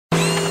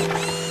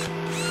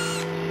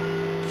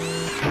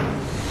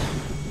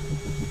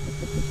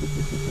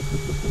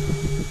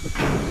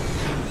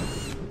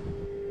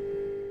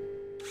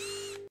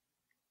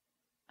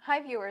Hi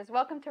viewers,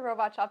 welcome to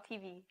RobotShop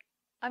TV.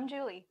 I'm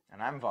Julie.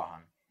 And I'm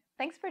Vahan.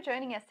 Thanks for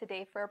joining us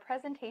today for a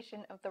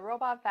presentation of the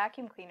robot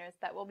vacuum cleaners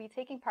that will be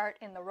taking part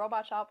in the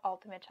RobotShop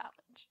Ultimate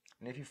Challenge.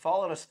 And if you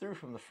followed us through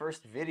from the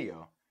first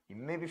video, you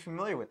may be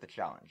familiar with the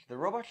challenge. The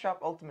RobotShop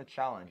Ultimate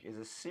Challenge is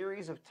a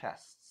series of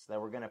tests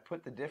that we're going to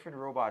put the different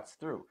robots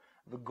through.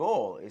 The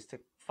goal is to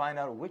find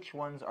out which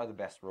ones are the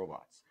best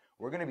robots.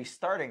 We're going to be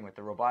starting with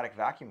the robotic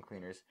vacuum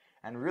cleaners,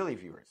 and really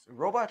viewers,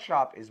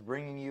 RobotShop is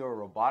bringing you a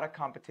robotic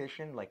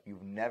competition like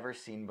you've never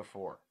seen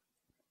before.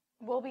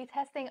 We'll be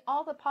testing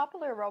all the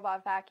popular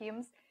robot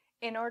vacuums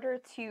in order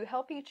to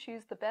help you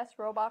choose the best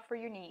robot for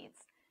your needs.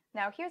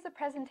 Now here's a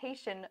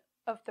presentation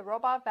of the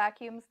robot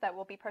vacuums that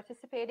will be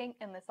participating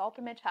in this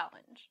Ultimate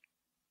Challenge.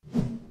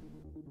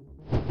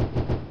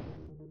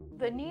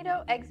 The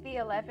Neato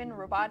XV11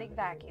 robotic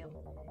vacuum.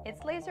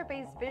 Its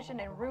laser-based vision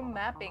and room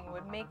mapping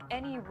would make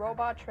any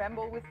robot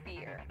tremble with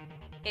fear.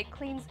 It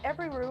cleans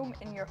every room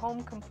in your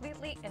home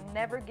completely and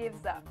never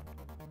gives up.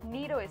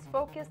 Neato is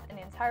focused and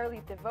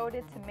entirely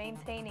devoted to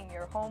maintaining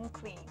your home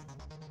clean.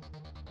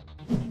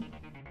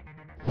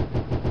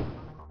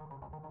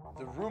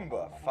 The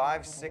Roomba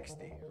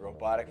 560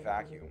 robotic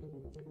vacuum.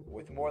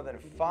 With more than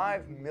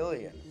 5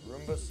 million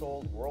Roombas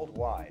sold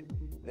worldwide,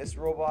 this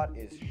robot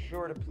is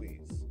sure to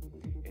please.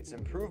 Its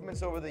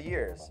improvements over the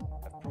years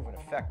have proven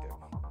effective.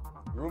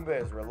 Roomba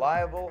is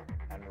reliable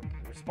and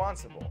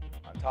responsible,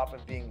 on top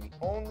of being the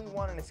only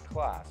one in its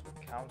class with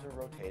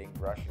counter-rotating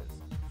brushes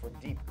for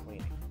deep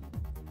cleaning.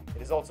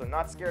 It is also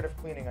not scared of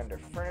cleaning under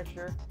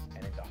furniture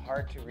and into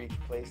hard-to-reach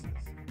places.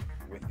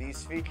 With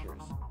these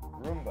features,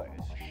 Roomba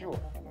is sure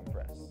to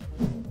impress.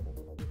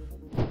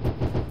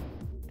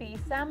 The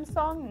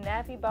Samsung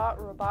Nappy Bob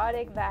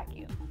robotic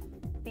vacuum.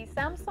 The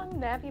Samsung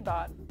Nappy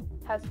Bob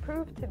has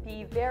proved to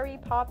be very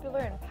popular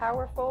and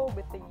powerful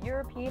with the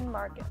European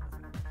market.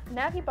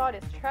 Nappy Bob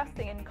is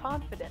trusting and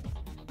confident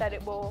that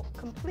it will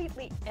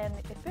completely and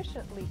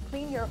efficiently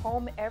clean your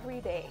home every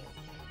day.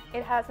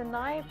 It has an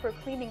eye for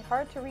cleaning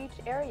hard-to-reach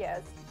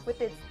areas with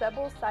its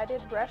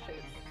double-sided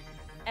brushes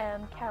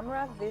and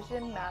camera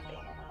vision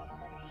mapping.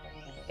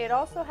 It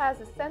also has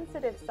a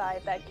sensitive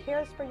side that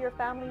cares for your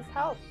family's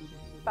health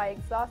by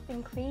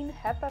exhausting clean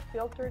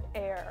HEPA-filtered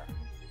air.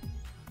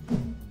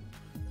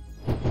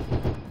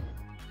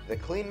 The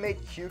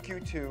Cleanmake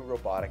QQ2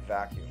 robotic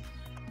vacuum.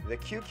 The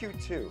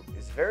QQ2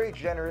 is very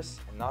generous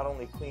and not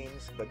only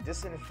cleans, but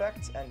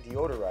disinfects and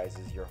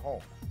deodorizes your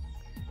home.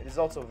 It is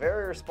also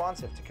very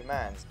responsive to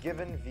commands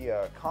given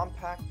via a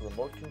compact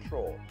remote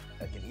control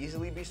that can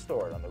easily be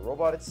stored on the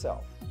robot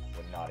itself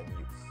when not in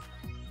use.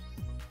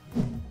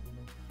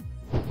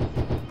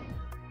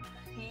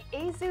 The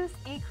ASUS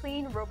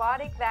eClean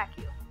robotic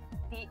vacuum.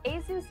 The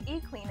ASUS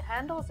eClean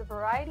handles a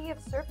variety of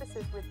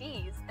surfaces with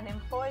ease and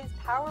employs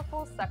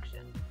powerful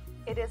suction.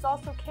 It is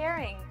also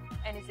carrying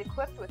and is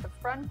equipped with a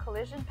front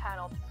collision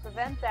panel to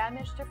prevent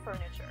damage to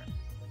furniture.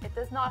 It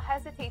does not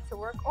hesitate to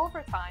work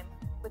overtime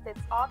with its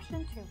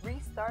option to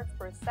restart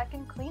for a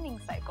second cleaning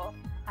cycle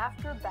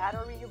after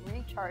battery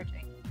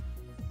recharging.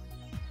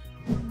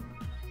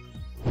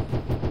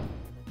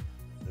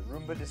 The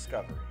Roomba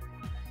Discovery.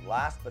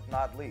 Last but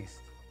not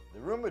least, the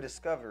Roomba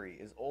Discovery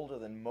is older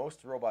than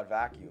most robot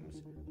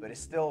vacuums, but is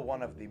still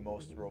one of the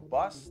most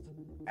robust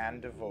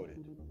and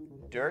devoted.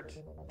 Dirt,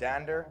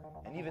 dander,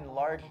 and even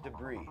large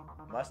debris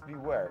must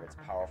beware of its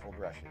powerful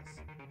brushes.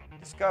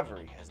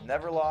 Discovery has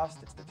never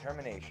lost its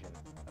determination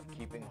of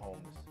keeping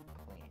homes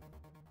clean.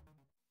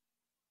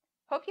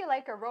 Hope you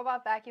like our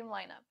robot vacuum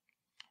lineup.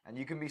 And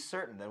you can be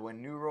certain that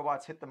when new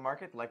robots hit the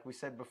market, like we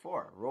said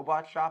before,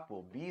 RobotShop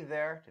will be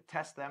there to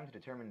test them to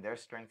determine their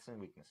strengths and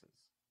weaknesses.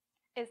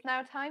 It's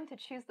now time to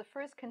choose the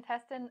first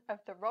contestant of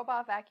the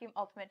Robot Vacuum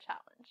Ultimate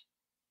Challenge.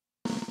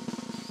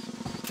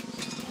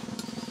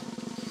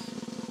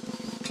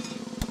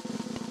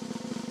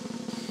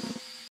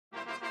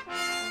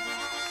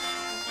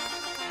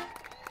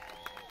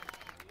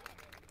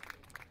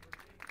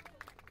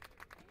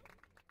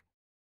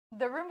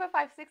 The Roomba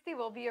 560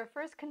 will be your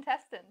first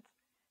contestant.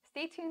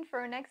 Stay tuned for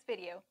our next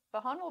video.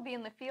 Vahan will be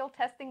in the field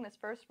testing this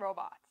first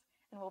robot,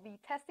 and we'll be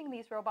testing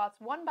these robots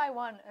one by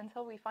one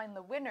until we find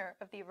the winner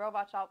of the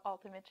RobotShop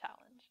Ultimate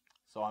Challenge.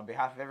 So on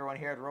behalf of everyone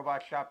here at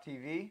RobotShop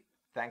TV,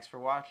 thanks for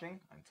watching.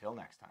 Until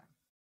next time.